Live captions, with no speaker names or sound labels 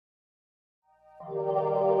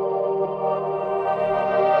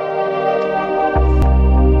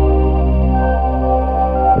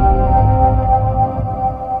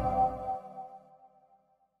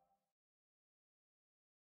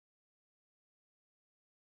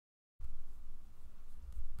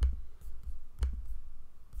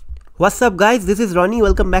What's up guys, this is Ronnie.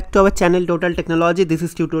 Welcome back to our channel Total Technology. This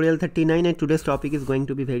is tutorial 39 and today's topic is going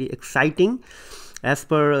to be very exciting. As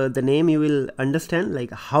per the name, you will understand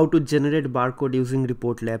like how to generate barcode using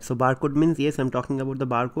REPORTLAB. So barcode means, yes, I'm talking about the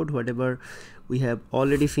barcode, whatever we have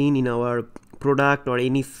already seen in our product or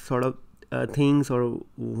any sort of things, or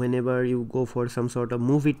whenever you go for some sort of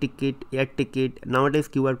movie ticket, air ticket. Nowadays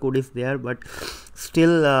QR code is there, but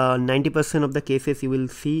still 90% of the cases you will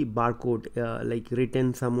see barcode like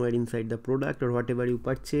written somewhere inside the product or whatever you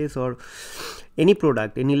purchase, or any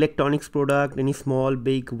product, any electronics product, any small,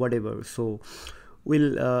 big, whatever. So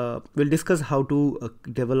we'll discuss how to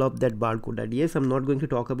develop that barcode. And yes, I'm not going to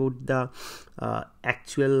talk about the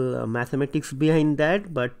actual mathematics behind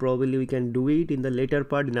that, but probably we can do it in the later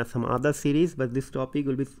part in some other series. But this topic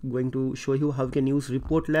will be going to show you how you can use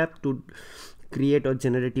REPORTLAB to create or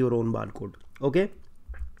generate your own barcode. Okay,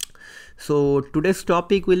 so today's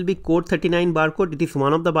topic will be code 39 barcode. It is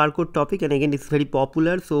one of the barcode topic, and again it's very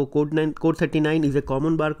popular. So code 39 is a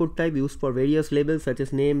common barcode type used for various labels such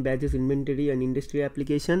as name, badges, inventory, and industry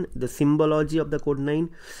application. The symbology of the code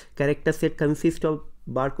 9 character set consists of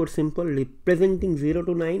barcode symbol representing 0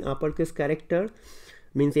 to 9 uppercase character,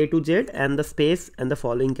 means A to Z, and the space and the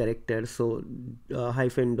following characters. So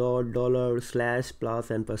hyphen, dot, dollar, slash,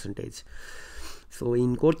 plus, and percentage. So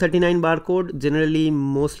in code 39 barcode, generally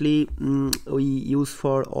mostly we use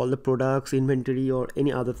for all the products, inventory, or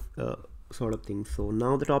any other sort of thing. So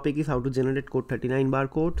now the topic is how to generate code 39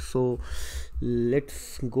 barcode. So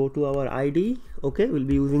let's go to our IDE. Okay, we'll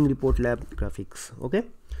be using REPORTLAB graphics. Okay,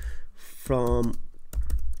 from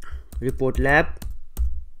REPORTLAB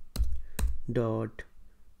dot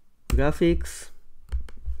graphics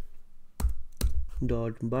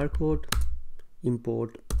dot barcode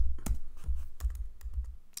import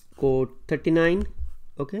code 39.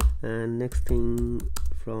 Okay, and next thing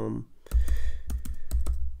from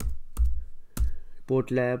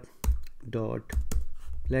REPORTLAB dot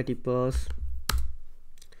PLATYPUS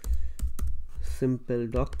simple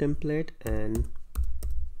doc template and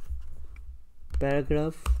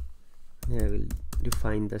paragraph. I will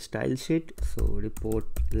define the style sheet. So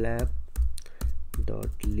REPORTLAB dot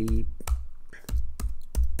leap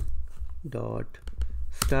dot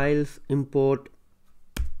styles import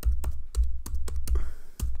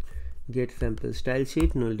get sample style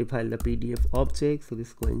sheet. Now we'll define the PDF object. So this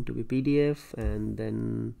is going to be PDF, and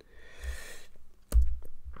then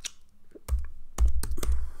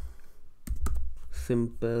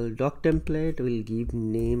simple doc template will give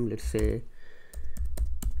name, let's say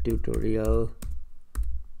tutorial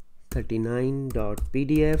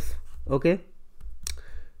 39.pdf. okay,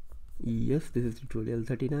 yes, this is tutorial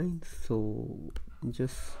 39. So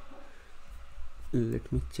just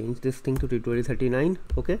let me change this thing to tutorial 39.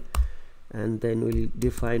 Okay, and then we'll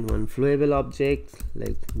define one flowable object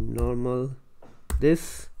like normal.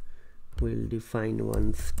 This will define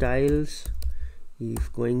one styles is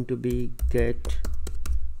going to be get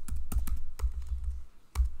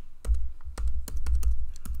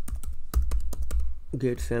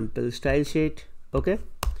sample style sheet. Okay,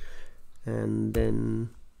 and then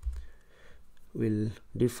we'll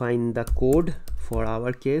define the code for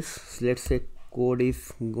our case. Let's say code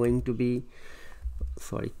is going to be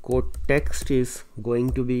code text is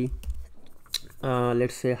going to be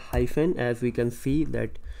let's say hyphen. As we can see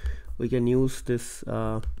that we can use this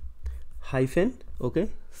hyphen. Okay,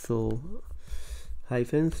 so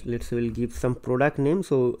hyphens, let's say we'll give some product name.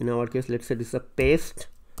 So in our case, let's say this is a paste.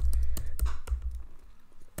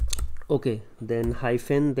 Okay, then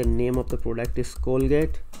hyphen, the name of the product is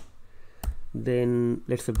Colgate, then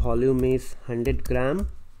let's say volume is 100 gram,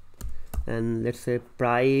 and let's say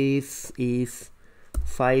price is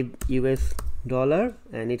 $5 US,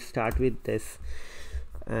 and it start with this.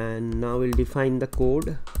 And now we'll define the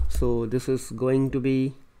code. So this is going to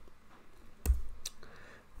be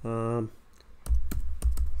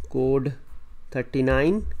code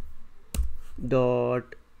 39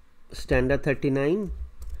 dot standard 39.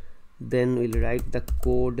 Then we'll write the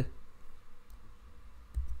code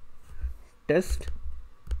test.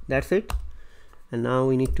 That's it. And now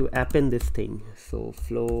we need to append this thing. So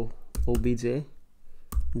flow obj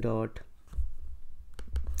dot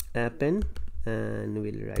append, and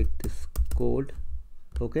we'll write this code.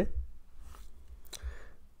 Okay,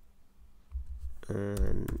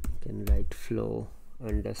 and you can write flow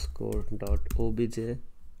underscore dot obj.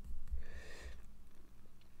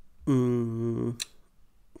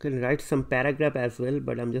 Can write some paragraph as well,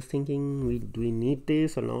 but I'm just thinking, do we need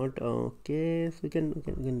this or not? Okay, so we can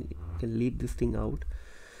leave this thing out.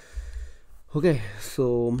 Okay,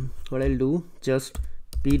 so what I'll do, just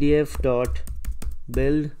pdf dot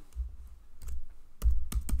build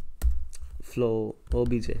flow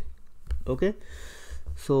obj. Okay,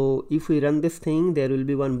 so if we run this thing, there will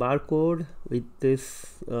be one barcode with this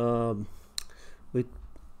with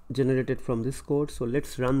generated from this code. So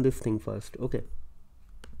let's run this thing first. Okay,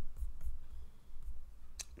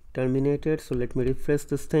 terminated. So let me refresh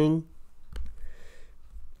this thing.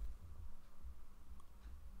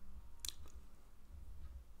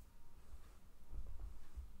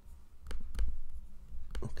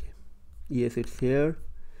 Okay, yes, it's here.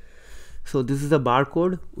 So this is the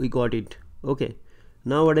barcode, we got it. Okay,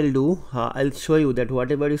 now what I'll do, I'll show you that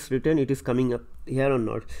whatever is written, it is coming up here or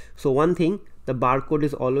not. So one thing, the barcode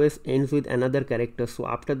is always ends with another character, so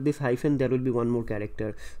after this hyphen there will be one more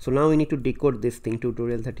character. So now we need to decode this thing,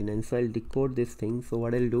 tutorial 39. So I'll decode this thing. So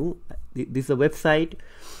what I'll do, this is a website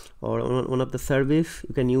or one of the service.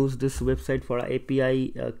 You can use this website for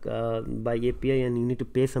API by API, and you need to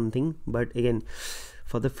pay something, but again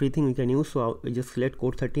for the free thing we can use. So I just select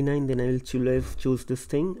code 39, then I will choose this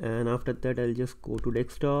thing, and after that I'll just go to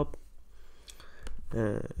desktop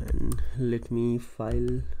and let me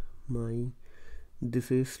file my,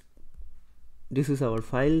 this is our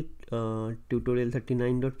file,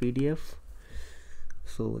 tutorial39.pdf.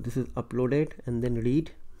 so this is uploaded, and then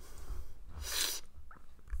read.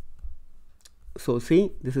 So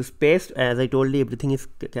see, this is paste. As I told you, everything is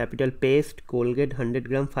capital paste, Colgate 100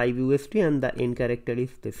 gram 5 USD, and the end character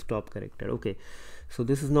is this top character. Okay, so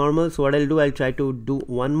this is normal. So what I'll do, I'll try to do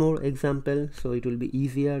one more example so it will be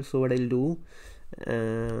easier. So what I'll do,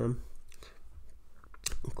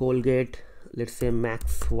 Colgate, let's say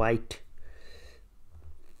Max White.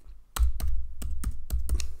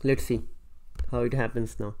 Let's see how it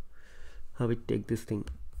happens now, how it take this thing.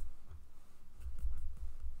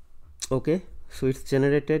 Okay, so it's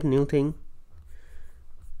generated new thing.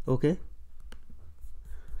 Okay,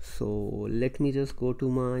 so let me just go to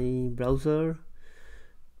my browser.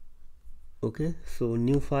 Okay, so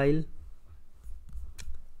new file,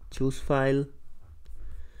 choose file.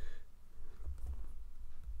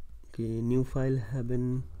 Okay, new file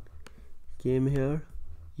haven't came here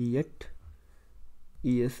yet.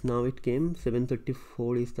 Yes, now it came.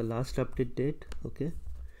 7/34 is the last update date. Okay,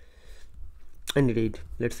 and read.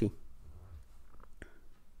 Let's see.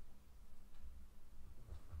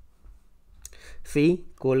 See,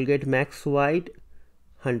 Colgate Max White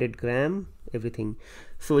 100 gram, everything.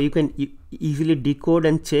 So you can easily decode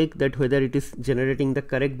and check that whether it is generating the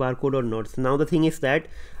correct barcode or not. So now the thing is that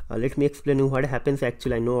let me explain you what happens.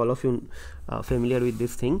 Actually, I know all of you familiar with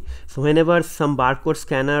this thing. So whenever some barcode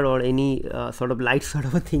scanner or any sort of light sort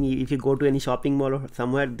of a thing, if you go to any shopping mall or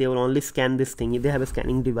somewhere, they will only scan this thing if they have a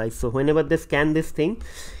scanning device. So whenever they scan this thing,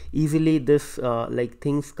 easily this like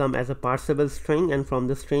things come as a parsable string, and from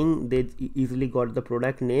the string they easily got the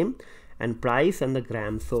product name and price and the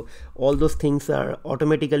grams. So all those things are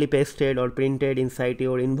automatically pasted or printed inside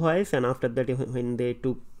your invoice, and after that when they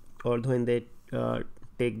took or when they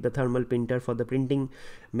take the thermal printer for the printing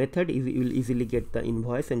method, you will easily get the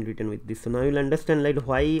invoice and written with this. So now you'll understand like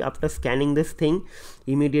why after scanning this thing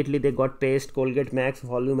immediately they got paste, Colgate Max,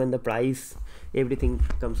 volume, and the price, everything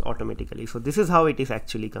comes automatically. So this is how it is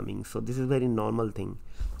actually coming. So this is very normal thing.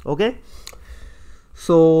 Okay,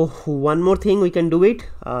 so one more thing we can do it,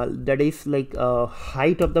 that is like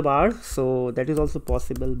height of the bar. So that is also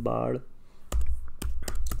possible, bar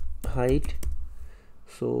height.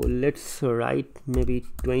 So let's write maybe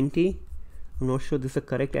 20. I'm not sure this is a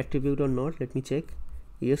correct attribute or not. Let me check.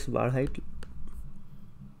 Yes, bar height.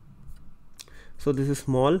 So this is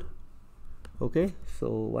small. Okay,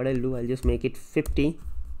 so what I'll do, I'll just make it 50.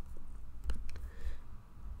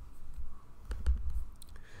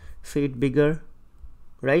 See it bigger,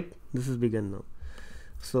 right? This is bigger now.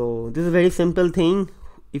 So this is a very simple thing.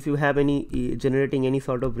 If you have any generating any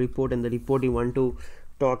sort of report, and the report you want to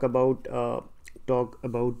talk about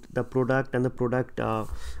the product and the product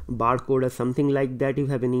barcode or something like that, you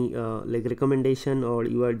have any like recommendation, or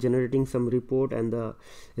you are generating some report and the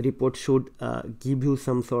report should give you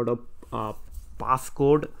some sort of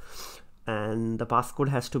passcode, and the passcode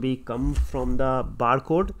has to be come from the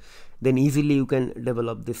barcode, then easily you can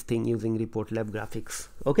develop this thing using REPORTLAB graphics.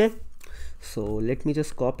 Okay, so let me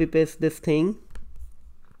just copy paste this thing.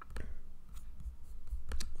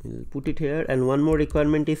 We'll put it here. And one more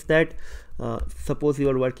requirement is that suppose you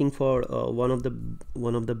are working for one of the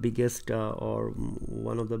biggest or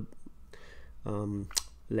one of the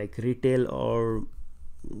like retail or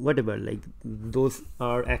whatever, like those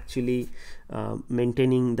are actually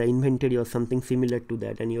maintaining the inventory or something similar to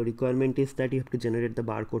that, and your requirement is that you have to generate the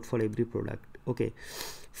barcode for every product. Okay,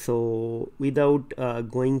 so without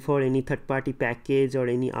going for any third-party package or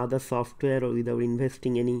any other software, or without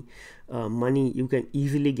investing any money, you can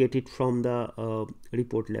easily get it from the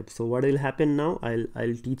REPORTLAB. So what will happen now,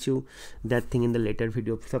 I'll teach you that thing in the later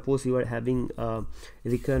video. Suppose you are having a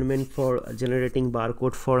requirement for generating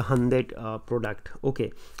barcode for 100 product,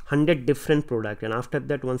 okay, 100 different product, and after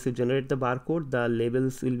that, once you generate the barcode, the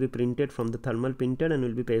labels will be printed from the thermal printer and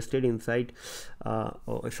will be pasted inside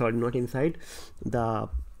sorry, not inside, the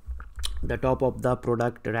top of the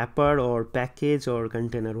product wrapper or package or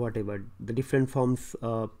container, whatever the different forms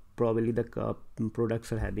probably the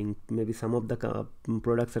products are having. Maybe some of the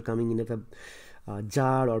products are coming in as a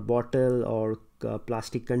jar or bottle or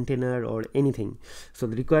plastic container or anything. So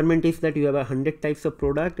the requirement is that you have 100 types of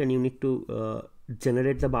product and you need to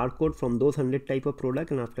generate the barcode from those 100 type of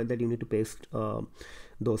product, and after that you need to paste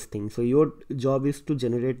those things. So your job is to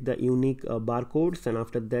generate the unique barcodes, and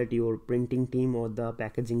after that your printing team or the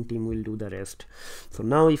packaging team will do the rest. So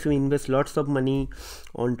now if you invest lots of money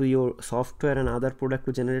onto your software and other product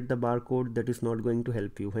to generate the barcode, that is not going to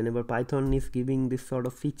help you. Whenever Python is giving this sort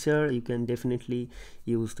of feature, you can definitely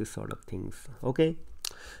use this sort of things. Okay,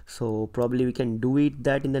 so probably we can do it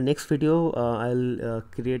that in the next video. I'll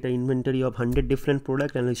create an inventory of 100 different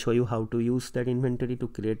products and I'll show you how to use that inventory to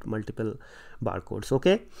create multiple barcodes.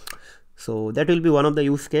 Okay, so that will be one of the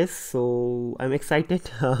use case. So I'm excited.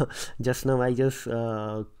 Just now I just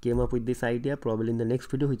came up with this idea. Probably in the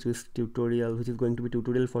next video, which is going to be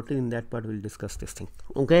tutorial 14, in that part we'll discuss this thing.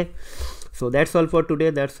 Okay, so that's all for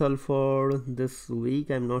today, that's all for this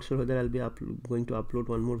week. I'm not sure whether I'll be going to upload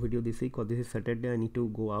one more video this week, or this is Saturday, I need to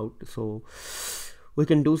go out, so we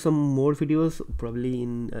can do some more videos probably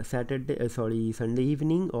in Sunday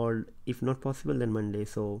evening, or if not possible then Monday.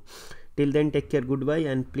 So till then, take care, goodbye,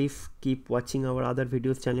 and please keep watching our other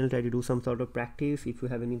videos channel. Try to do some sort of practice. If you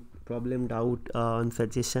have any problem, doubt, and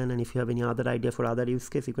suggestion, and if you have any other idea for other use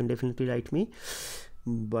case, you can definitely write me.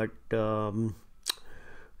 But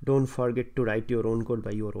don't forget to write your own code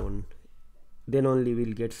by your own, then only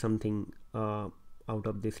we'll get something out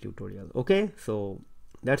of this tutorial. Okay, so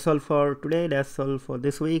that's all for today, that's all for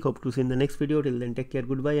this week. Hope to see you in the next video. Till then, take care,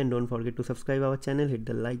 goodbye, and don't forget to subscribe our channel, hit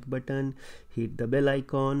the like button, hit the bell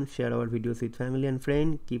icon, share our videos with family and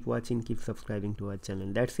friend. Keep watching, keep subscribing to our channel.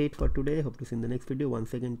 That's it for today. Hope to see you in the next video.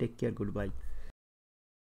 Once again, take care, goodbye.